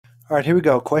All right, here we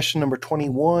go. Question number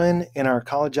 21 in our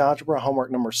college algebra, homework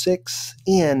number 6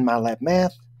 in MyLab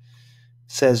Math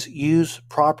says use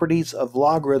properties of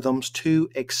logarithms to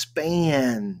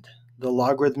expand the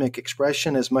logarithmic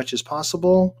expression as much as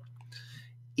possible.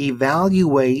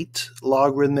 Evaluate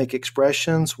logarithmic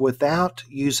expressions without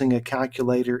using a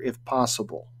calculator if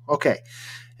possible. Okay,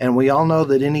 and we all know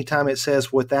that anytime it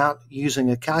says without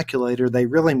using a calculator, they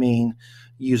really mean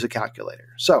use a calculator.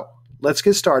 So let's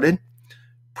get started.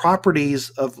 Properties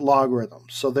of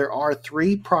logarithms. So there are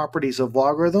 3 properties of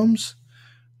logarithms.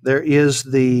 There is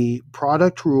the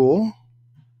product rule.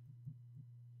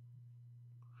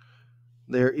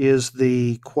 There is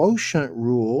the quotient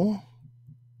rule.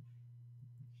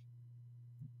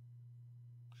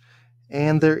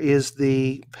 And there is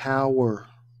the power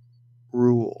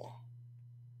rule.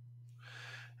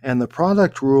 And the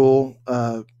product rule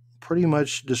pretty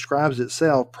much describes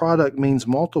itself. Product means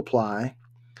multiply.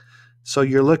 So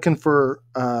you're looking for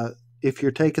if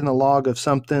you're taking the log of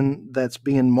something that's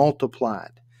being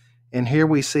multiplied. And here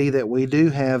we see that we do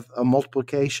have a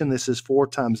multiplication. This is 4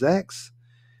 times x.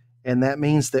 And that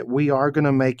means that we are going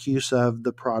to make use of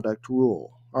the product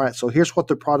rule. All right, so here's what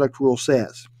the product rule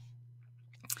says.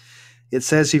 It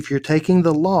says if you're taking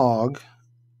the log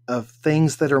of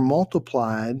things that are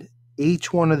multiplied,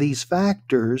 each one of these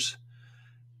factors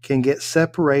can get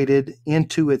separated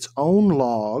into its own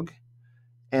log,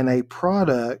 and a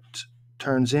product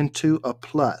turns into a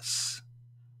plus.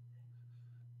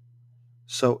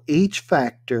 So each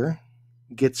factor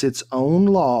gets its own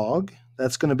log.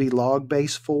 That's going to be log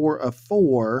base 4 of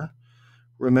 4.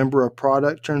 Remember, a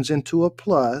product turns into a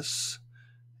plus,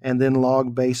 and then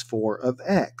log base 4 of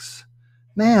x.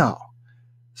 Now,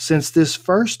 since this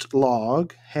first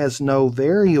log has no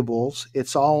variables,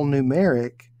 it's all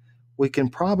numeric, we can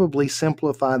probably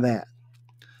simplify that.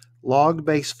 Log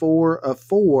base 4 of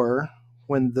 4,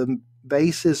 when the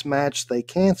bases match, they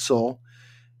cancel,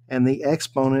 and the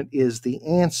exponent is the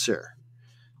answer.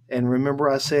 And remember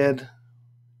I said,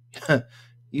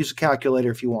 use a calculator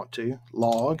if you want to.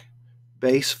 Log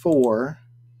base 4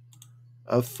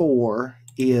 of 4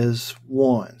 is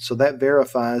 1. So that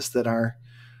verifies that our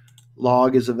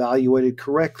log is evaluated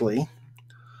correctly,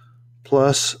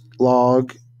 plus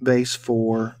log base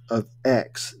 4 of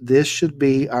x. This should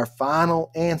be our final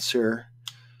answer,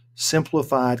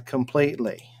 simplified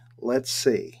completely. Let's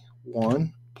see.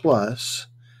 1 plus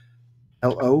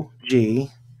log.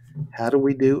 How do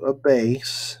we do a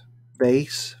base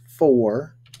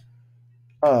 4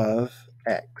 of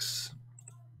x?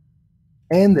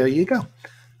 And there you go.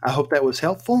 I hope that was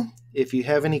helpful. If you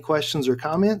have any questions or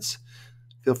comments,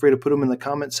 feel free to put them in the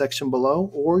comment section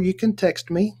below, or you can text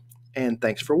me. And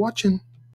thanks for watching.